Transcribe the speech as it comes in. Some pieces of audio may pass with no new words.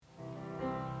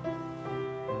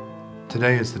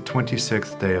Today is the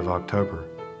 26th day of October,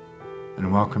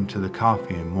 and welcome to the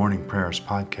Coffee and Morning Prayers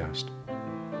podcast.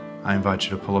 I invite you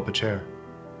to pull up a chair,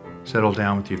 settle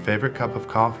down with your favorite cup of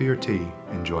coffee or tea,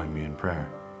 and join me in prayer.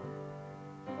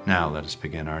 Now let us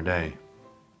begin our day.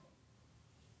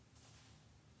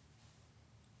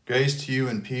 Grace to you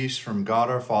and peace from God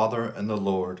our Father and the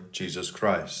Lord Jesus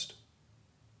Christ.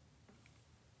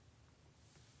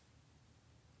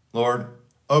 Lord,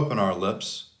 open our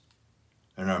lips,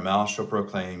 and our mouth shall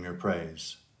proclaim your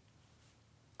praise.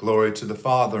 Glory to the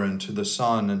Father, and to the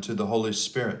Son, and to the Holy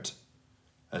Spirit,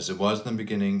 as it was in the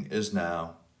beginning, is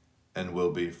now, and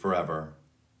will be forever.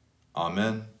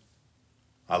 Amen.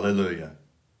 Alleluia.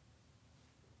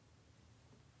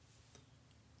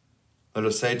 Let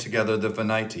us say together the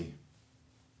Venite.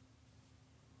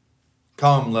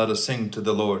 Come, let us sing to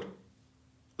the Lord.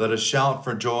 Let us shout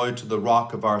for joy to the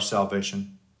rock of our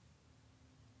salvation.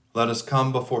 Let us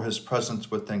come before his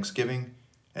presence with thanksgiving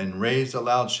and raise a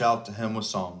loud shout to him with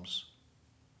psalms.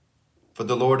 For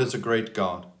the Lord is a great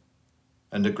God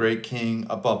and a great King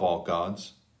above all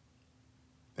gods.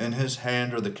 In his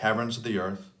hand are the caverns of the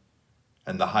earth,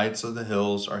 and the heights of the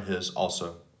hills are his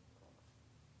also.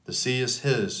 The sea is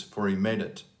his, for he made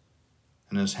it,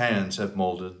 and his hands have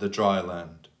molded the dry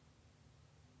land.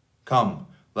 Come,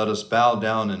 let us bow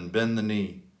down and bend the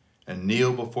knee, and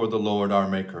kneel before the Lord our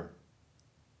Maker.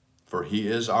 For he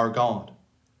is our God,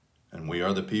 and we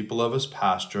are the people of his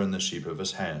pasture and the sheep of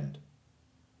his hand.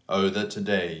 Oh, that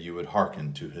today you would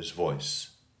hearken to his voice.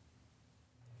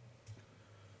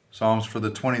 Psalms for the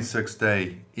 26th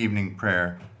day evening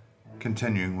prayer,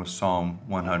 continuing with Psalm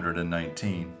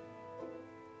 119.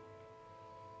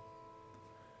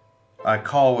 I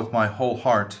call with my whole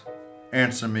heart.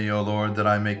 Answer me, O Lord, that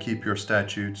I may keep your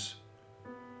statutes.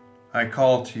 I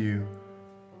call to you,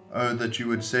 O that you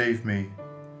would save me.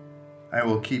 I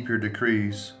will keep your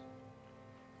decrees.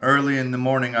 Early in the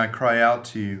morning I cry out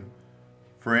to you,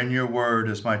 for in your word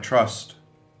is my trust.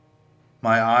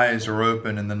 My eyes are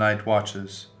open in the night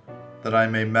watches, that I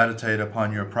may meditate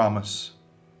upon your promise.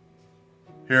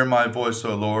 Hear my voice,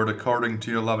 O Lord, according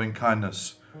to your loving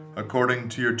kindness, according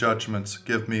to your judgments,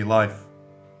 give me life.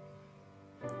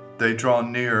 They draw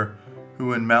near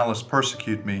who in malice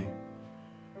persecute me.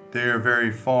 They are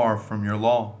very far from your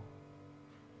law.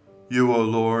 You, O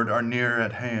Lord, are near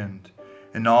at hand,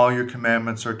 and all your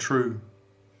commandments are true.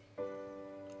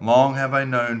 Long have I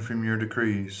known from your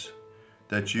decrees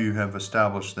that you have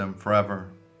established them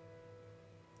forever.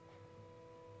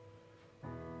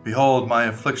 Behold my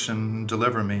affliction and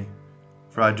deliver me,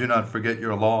 for I do not forget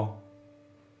your law.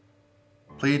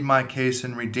 Plead my case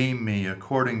and redeem me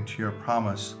according to your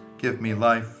promise. Give me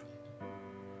life.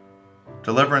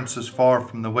 Deliverance is far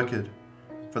from the wicked,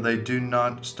 for they do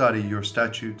not study your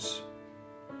statutes.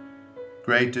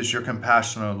 Great is your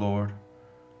compassion, O Lord.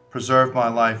 Preserve my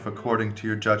life according to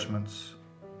your judgments.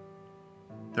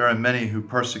 There are many who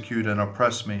persecute and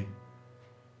oppress me,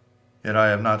 yet I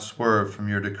have not swerved from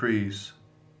your decrees.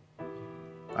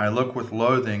 I look with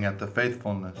loathing at the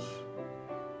faithfulness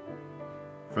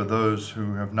for those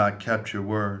who have not kept your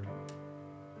word.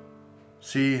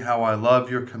 See how I love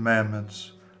your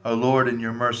commandments. O Lord, in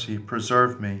your mercy,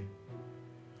 preserve me.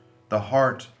 The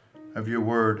heart of your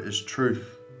word is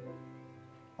truth.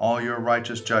 All your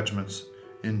righteous judgments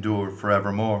endure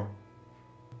forevermore.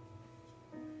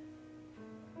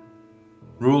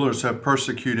 Rulers have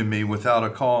persecuted me without a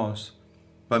cause,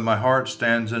 but my heart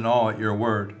stands in awe at your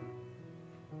word.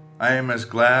 I am as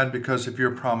glad because of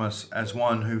your promise as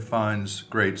one who finds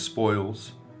great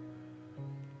spoils.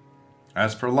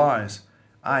 As for lies,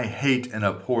 I hate and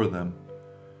abhor them,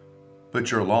 but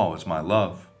your law is my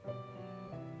love.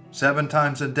 7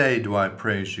 times a day do I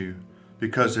praise you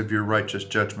because of your righteous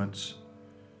judgments.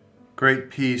 Great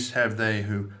peace have they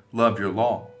who love your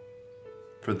law.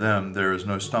 For them there is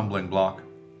no stumbling block.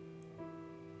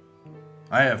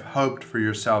 I have hoped for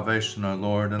your salvation, O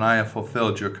Lord, and I have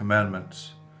fulfilled your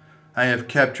commandments. I have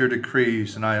kept your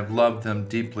decrees, and I have loved them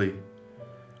deeply.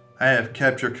 I have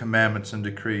kept your commandments and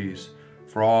decrees,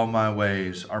 for all my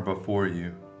ways are before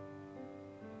you.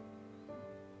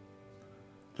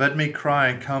 Let me cry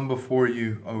and come before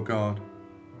you, O God,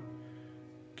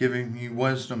 giving me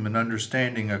wisdom and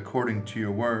understanding according to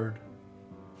your word.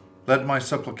 Let my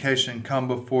supplication come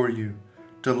before you.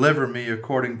 Deliver me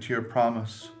according to your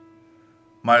promise.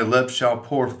 My lips shall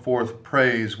pour forth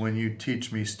praise when you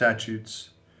teach me statutes.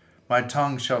 My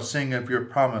tongue shall sing of your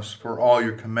promise, for all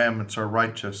your commandments are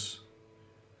righteous.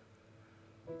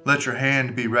 Let your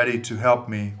hand be ready to help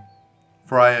me,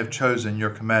 for I have chosen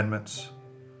your commandments.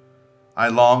 I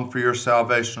long for your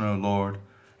salvation, O Lord,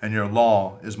 and your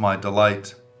law is my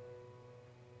delight.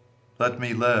 Let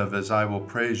me live as I will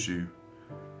praise you,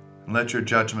 and let your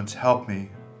judgments help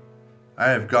me. I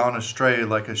have gone astray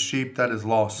like a sheep that is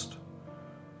lost.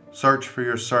 Search for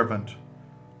your servant,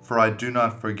 for I do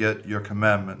not forget your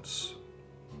commandments.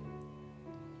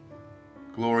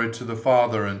 Glory to the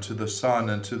Father, and to the Son,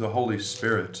 and to the Holy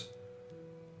Spirit,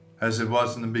 as it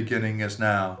was in the beginning, is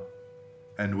now,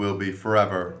 and will be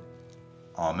forever.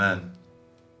 Amen.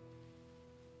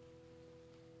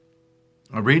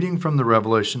 A reading from the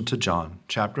Revelation to John,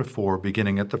 chapter 4,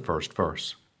 beginning at the first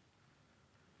verse.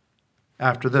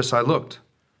 After this I looked,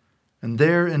 and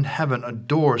there in heaven a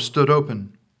door stood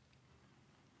open.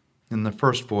 And the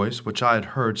first voice, which I had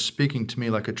heard speaking to me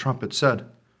like a trumpet, said,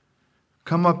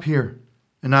 "Come up here,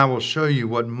 and I will show you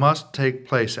what must take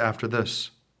place after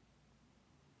this."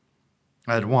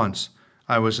 At once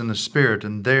I was in the Spirit,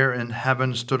 and there in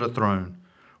heaven stood a throne,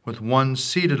 with one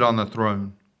seated on the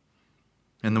throne.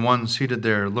 And the one seated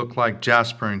there looked like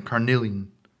jasper and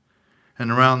carnelian.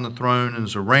 And around the throne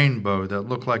is a rainbow that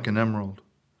looked like an emerald.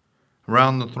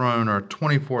 Around the throne are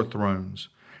 24 thrones,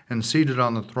 and seated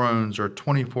on the thrones are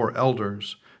 24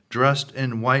 elders, dressed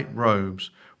in white robes,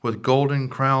 with golden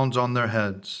crowns on their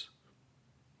heads.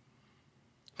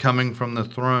 Coming from the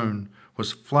throne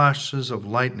was flashes of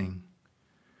lightning,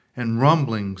 and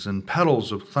rumblings and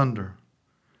peals of thunder.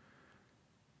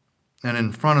 And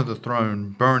in front of the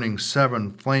throne burning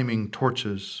 7 flaming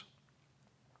torches,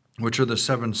 which are the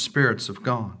 7 spirits of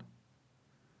God.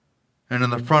 And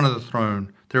in the front of the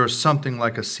throne there is something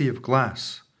like a sea of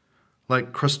glass,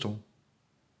 like crystal.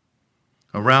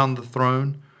 Around the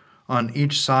throne, on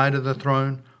each side of the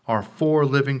throne, are 4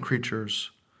 living creatures,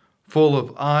 full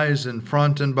of eyes in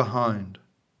front and behind.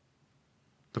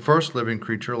 The first living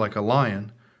creature like a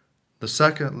lion, the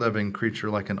second living creature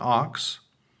like an ox,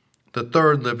 the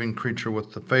third living creature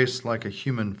with the face like a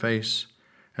human face,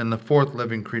 and the fourth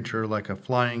living creature like a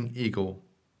flying eagle.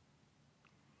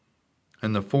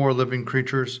 And the 4 living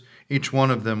creatures, each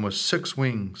one of them with 6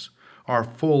 wings, are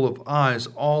full of eyes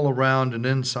all around and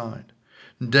inside.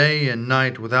 Day and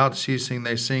night without ceasing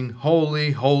they sing,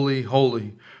 "Holy, holy,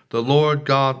 holy, the Lord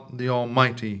God the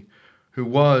Almighty, who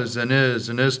was and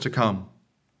is to come."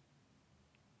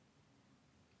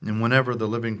 And whenever the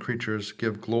living creatures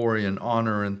give glory and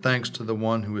honor and thanks to the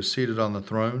one who is seated on the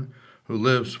throne, who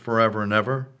lives forever and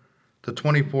ever, the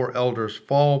 24 elders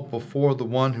fall before the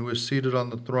one who is seated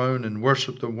on the throne and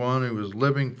worship the one who is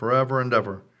living forever and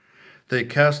ever. They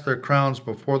cast their crowns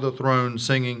before the throne,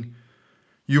 singing,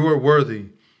 "You are worthy,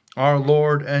 our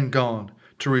Lord and God,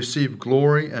 to receive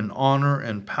glory and honor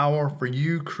and power, for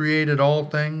you created all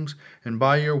things, and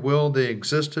by your will they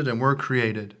existed and were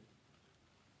created."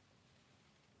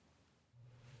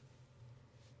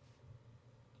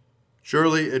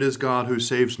 Surely it is God who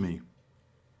saves me.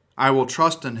 I will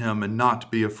trust in him and not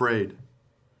be afraid.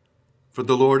 For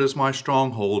the Lord is my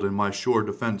stronghold and my sure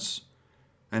defense,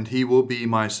 and he will be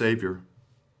my Savior.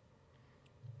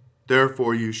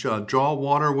 Therefore you shall draw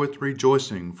water with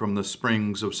rejoicing from the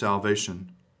springs of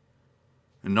salvation.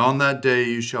 And on that day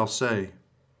you shall say,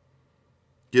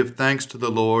 "Give thanks to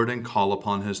the Lord and call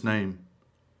upon his name.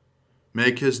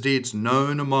 Make his deeds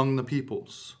known among the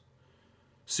peoples.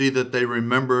 See that they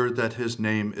remember that his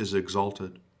name is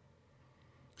exalted.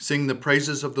 Sing the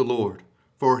praises of the Lord,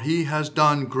 for he has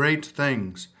done great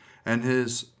things, and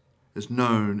his is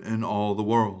known in all the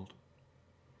world.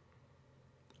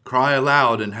 Cry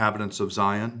aloud, inhabitants of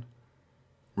Zion.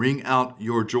 Ring out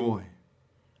your joy.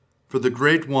 For the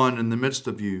great one in the midst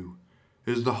of you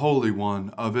is the Holy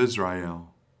One of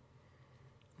Israel.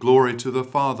 Glory to the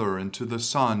Father, and to the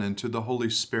Son, and to the Holy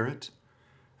Spirit,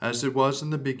 as it was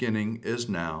in the beginning, is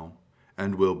now,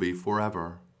 and will be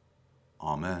forever.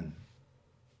 Amen.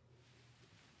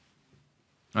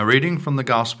 A reading from the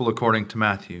Gospel according to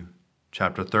Matthew,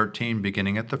 chapter 13,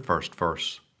 beginning at the first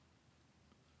verse.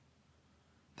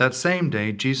 That same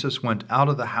day Jesus went out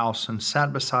of the house and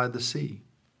sat beside the sea.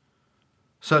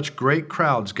 Such great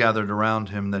crowds gathered around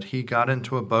him that he got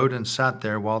into a boat and sat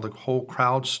there while the whole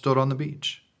crowd stood on the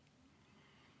beach.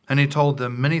 And he told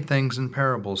them many things in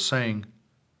parables, saying,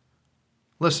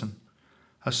 "Listen,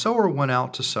 a sower went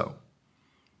out to sow.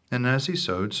 And as he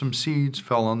sowed, some seeds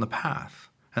fell on the path,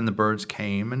 and the birds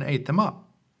came and ate them up.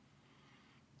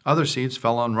 Other seeds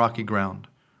fell on rocky ground,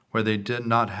 where they did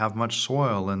not have much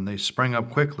soil, and they sprang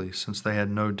up quickly, since they had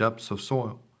no depths of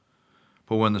soil.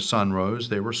 But when the sun rose,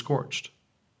 they were scorched.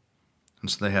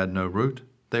 And since they had no root,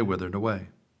 they withered away.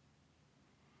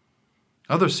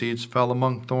 Other seeds fell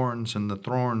among thorns, and the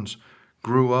thorns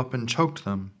grew up and choked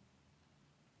them.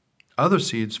 Other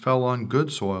seeds fell on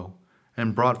good soil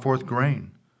and brought forth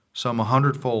grain, some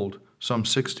 100-fold, some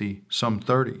 60, some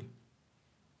 30.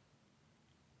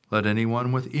 Let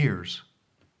anyone with ears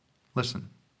listen.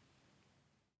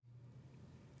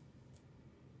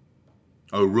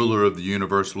 O ruler of the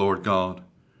universe, Lord God,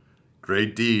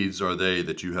 great deeds are they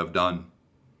that you have done,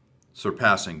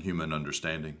 surpassing human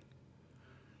understanding.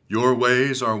 Your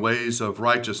ways are ways of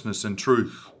righteousness and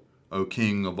truth, O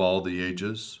King of all the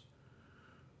ages.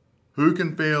 Who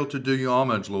can fail to do you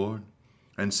homage, Lord,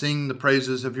 and sing the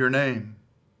praises of your name?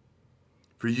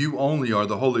 For you only are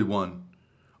the Holy One.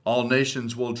 All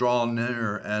nations will draw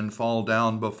near and fall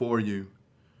down before you,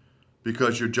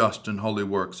 because your just and holy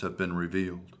works have been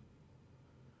revealed.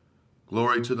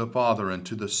 Glory to the Father, and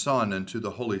to the Son, and to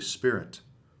the Holy Spirit,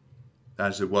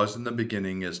 as it was in the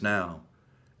beginning, is now,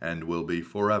 and will be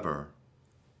forever.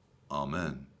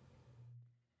 Amen.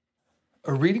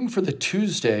 A reading for the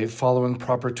Tuesday following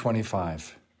Proper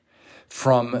 25.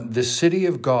 From The City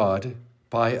of God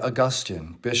by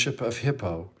Augustine, Bishop of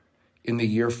Hippo, in the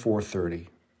year 430.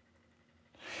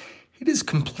 It is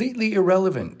completely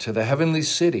irrelevant to the heavenly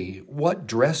city what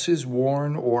dress is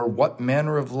worn or what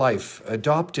manner of life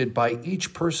adopted by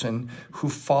each person who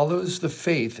follows the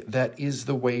faith that is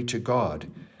the way to God,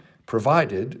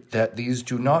 provided that these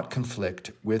do not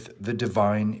conflict with the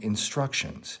divine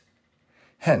instructions.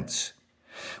 Hence,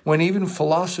 when even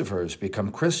philosophers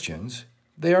become Christians,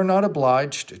 they are not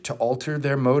obliged to alter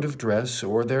their mode of dress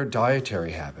or their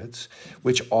dietary habits,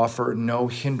 which offer no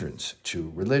hindrance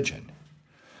to religion.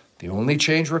 The only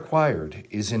change required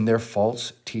is in their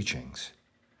false teachings.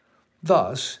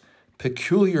 Thus,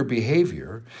 peculiar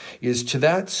behavior is to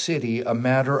that city a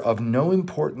matter of no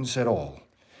importance at all,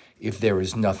 if there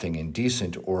is nothing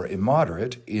indecent or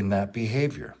immoderate in that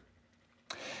behavior.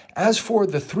 As for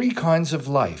the three kinds of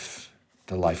life,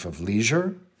 the life of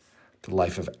leisure, the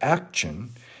life of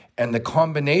action, and the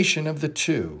combination of the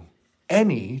two,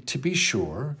 any, to be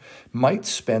sure, might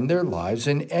spend their lives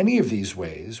in any of these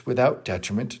ways without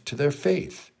detriment to their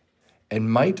faith,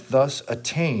 and might thus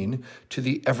attain to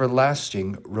the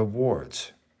everlasting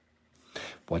rewards.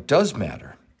 What does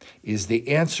matter is the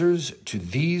answers to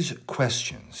these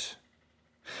questions.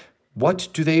 What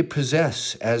do they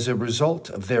possess as a result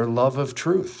of their love of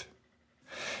truth?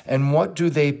 And what do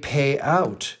they pay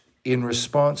out in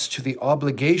response to the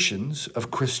obligations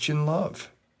of Christian love?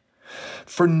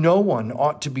 For no one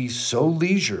ought to be so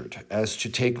leisured as to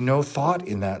take no thought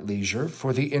in that leisure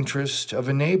for the interest of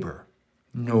a neighbor,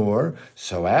 nor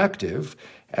so active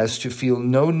as to feel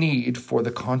no need for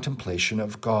the contemplation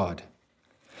of God.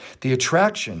 The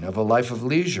attraction of a life of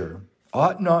leisure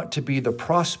ought not to be the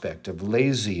prospect of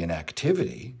lazy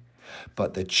inactivity,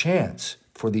 but the chance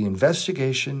for the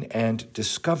investigation and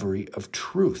discovery of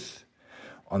truth,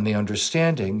 on the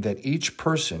understanding that each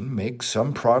person makes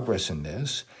some progress in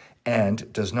this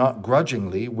and does not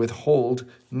grudgingly withhold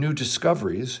new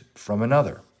discoveries from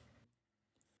another.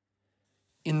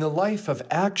 In the life of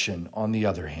action, on the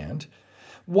other hand,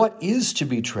 what is to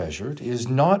be treasured is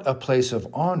not a place of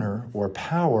honor or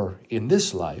power in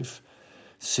this life,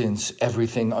 since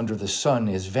everything under the sun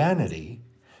is vanity,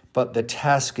 but the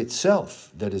task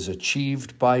itself that is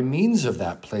achieved by means of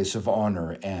that place of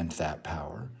honor and that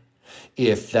power,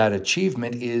 if that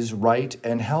achievement is right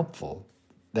and helpful,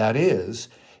 that is,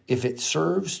 if it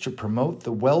serves to promote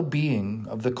the well-being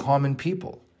of the common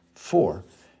people. For,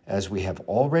 as we have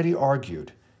already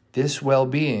argued, this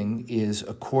well-being is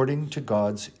according to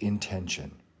God's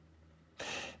intention.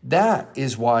 That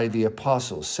is why the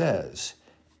apostle says,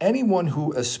 anyone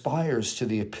who aspires to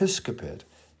the episcopate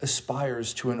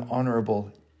aspires to an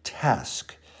honorable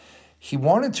task. He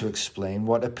wanted to explain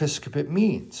what episcopate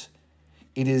means.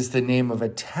 It is the name of a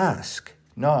task,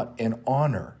 not an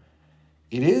honor.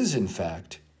 It is, in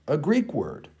fact, a Greek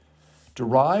word,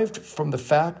 derived from the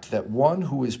fact that one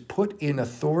who is put in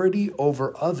authority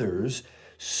over others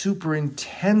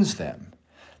superintends them,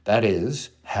 that is,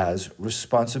 has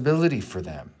responsibility for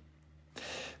them.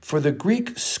 For the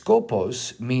Greek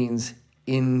skopos means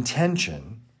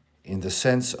intention, in the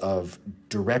sense of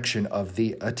direction of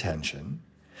the attention,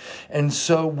 and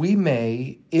so we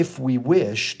may, if we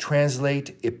wish,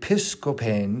 translate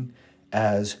episkopein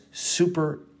as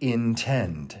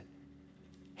superintend.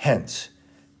 Hence,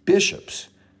 bishops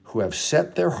who have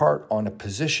set their heart on a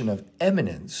position of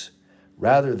eminence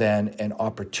rather than an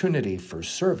opportunity for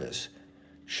service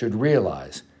should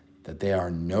realize that they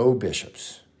are no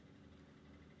bishops.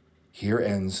 Here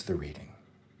ends the reading.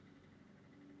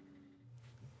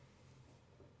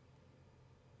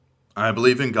 I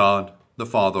believe in God, the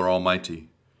Father Almighty,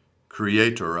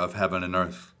 creator of heaven and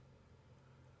earth.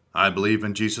 I believe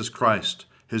in Jesus Christ,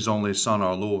 his only Son,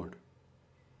 our Lord.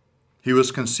 He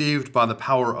was conceived by the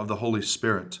power of the Holy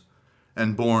Spirit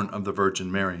and born of the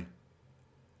Virgin Mary,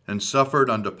 and suffered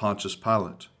under Pontius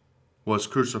Pilate, was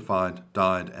crucified,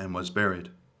 died, and was buried.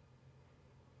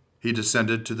 He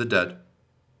descended to the dead.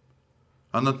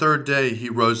 On the third day he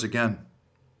rose again.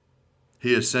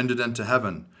 He ascended into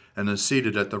heaven and is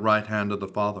seated at the right hand of the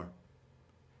Father.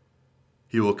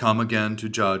 He will come again to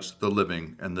judge the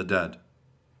living and the dead.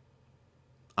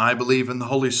 I believe in the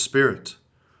Holy Spirit,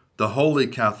 the Holy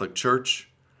Catholic Church,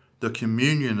 the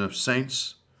communion of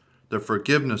saints, the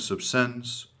forgiveness of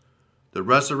sins, the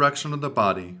resurrection of the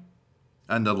body,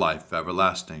 and the life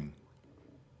everlasting.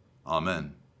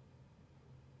 Amen.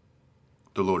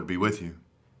 The Lord be with you,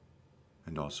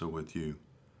 and also with you.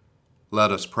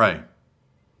 Let us pray.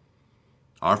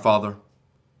 Our Father,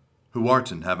 who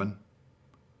art in heaven,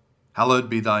 hallowed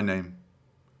be thy name.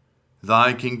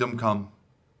 Thy kingdom come,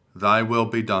 thy will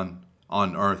be done,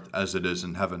 on earth as it is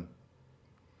in heaven.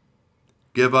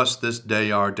 Give us this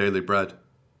day our daily bread,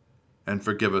 and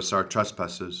forgive us our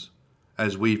trespasses,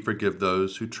 as we forgive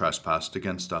those who trespass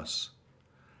against us.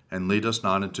 And lead us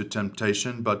not into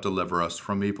temptation, but deliver us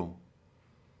from evil.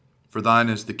 For thine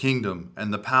is the kingdom,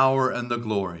 and the power, and the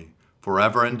glory,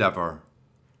 forever and ever.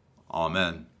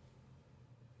 Amen.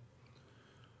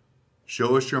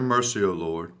 Show us your mercy, O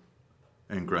Lord,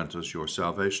 and grant us your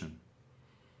salvation.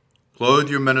 Clothe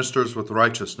your ministers with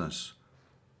righteousness.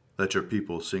 Let your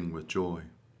people sing with joy.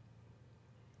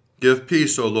 Give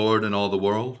peace, O Lord, in all the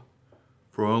world,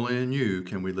 for only in you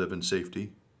can we live in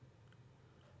safety.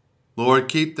 Lord,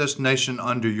 keep this nation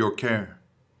under your care,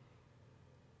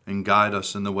 and guide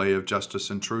us in the way of justice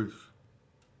and truth.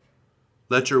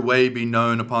 Let your way be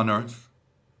known upon earth,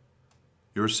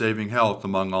 your saving health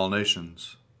among all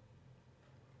nations.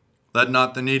 Let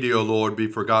not the needy, O Lord, be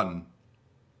forgotten,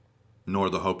 nor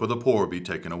the hope of the poor be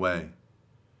taken away.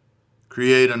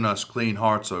 Create in us clean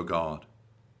hearts, O God,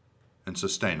 and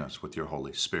sustain us with your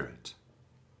Holy Spirit.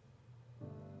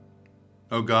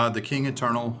 O God, the King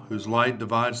eternal, whose light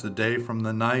divides the day from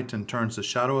the night and turns the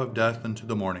shadow of death into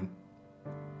the morning,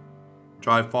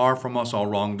 drive far from us all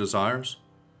wrong desires,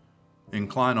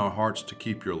 incline our hearts to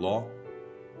keep your law,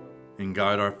 and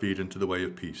guide our feet into the way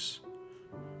of peace,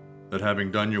 that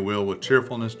having done your will with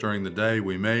cheerfulness during the day,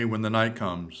 we may, when the night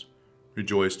comes,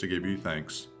 rejoice to give you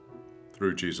thanks,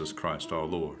 through Jesus Christ our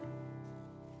Lord.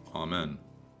 Amen.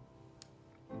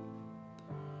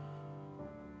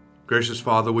 Gracious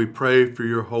Father, we pray for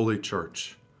your holy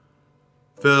church.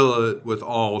 Fill it with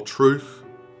all truth,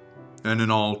 and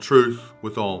in all truth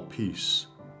with all peace.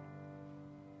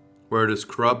 Where it is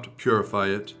corrupt, purify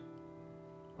it.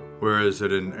 Where is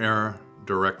it in error,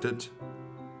 direct it.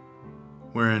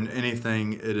 Where in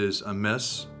anything it is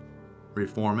amiss,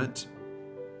 reform it.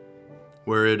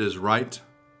 Where it is right,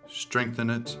 strengthen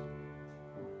it.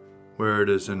 Where it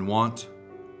is in want,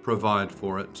 provide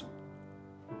for it.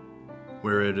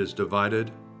 Where it is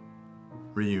divided,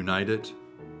 reunite it,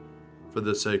 for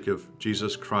the sake of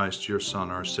Jesus Christ, your Son,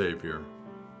 our Savior.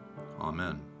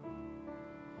 Amen.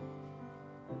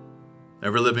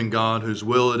 Ever-living God, whose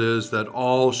will it is that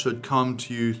all should come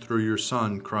to you through your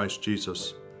Son, Christ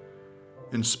Jesus,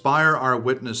 inspire our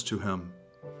witness to him,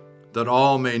 that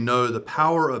all may know the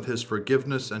power of his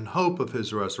forgiveness and hope of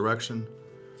his resurrection,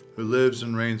 who lives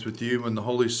and reigns with you in the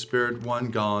Holy Spirit,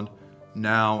 one God,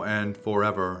 now and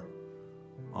forever.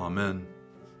 Amen.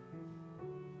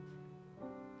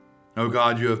 O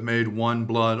God, you have made one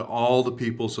blood all the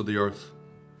peoples of the earth,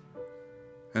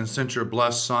 and sent your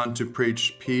blessed Son to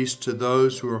preach peace to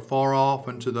those who are far off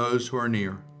and to those who are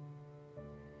near.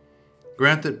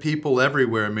 Grant that people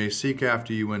everywhere may seek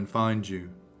after you and find you.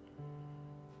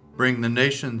 Bring the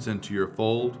nations into your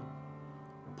fold,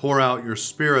 pour out your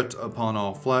Spirit upon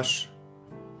all flesh,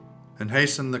 and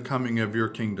hasten the coming of your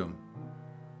kingdom,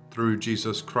 through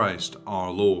Jesus Christ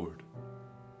our Lord.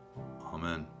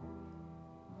 Amen.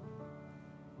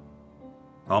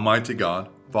 Almighty God,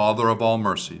 Father of all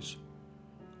mercies,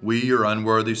 we, your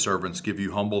unworthy servants, give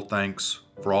you humble thanks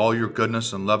for all your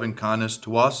goodness and loving kindness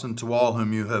to us and to all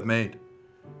whom you have made.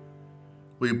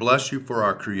 We bless you for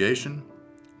our creation,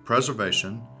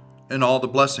 preservation, and all the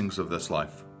blessings of this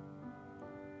life,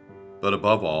 but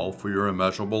above all, for your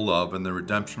immeasurable love and the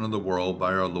redemption of the world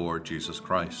by our Lord Jesus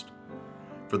Christ,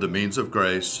 for the means of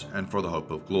grace and for the hope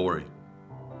of glory.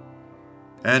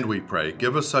 And we pray,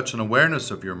 give us such an awareness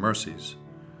of your mercies,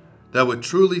 that with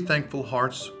truly thankful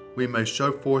hearts we may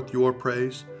show forth your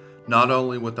praise, not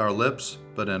only with our lips,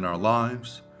 but in our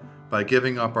lives, by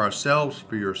giving up ourselves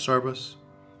for your service,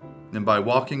 and by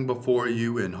walking before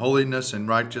you in holiness and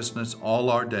righteousness all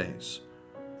our days.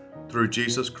 Through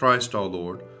Jesus Christ our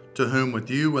Lord, to whom with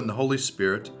you and the Holy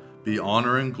Spirit be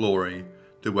honor and glory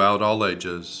throughout all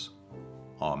ages.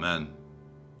 Amen.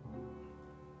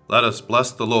 Let us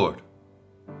bless the Lord.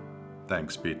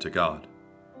 Thanks be to God.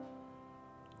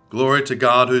 Glory to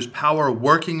God, whose power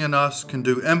working in us can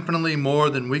do infinitely more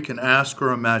than we can ask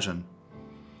or imagine.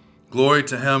 Glory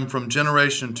to him from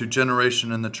generation to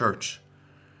generation in the church,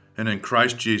 and in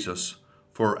Christ Jesus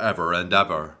forever and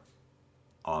ever.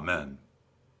 Amen.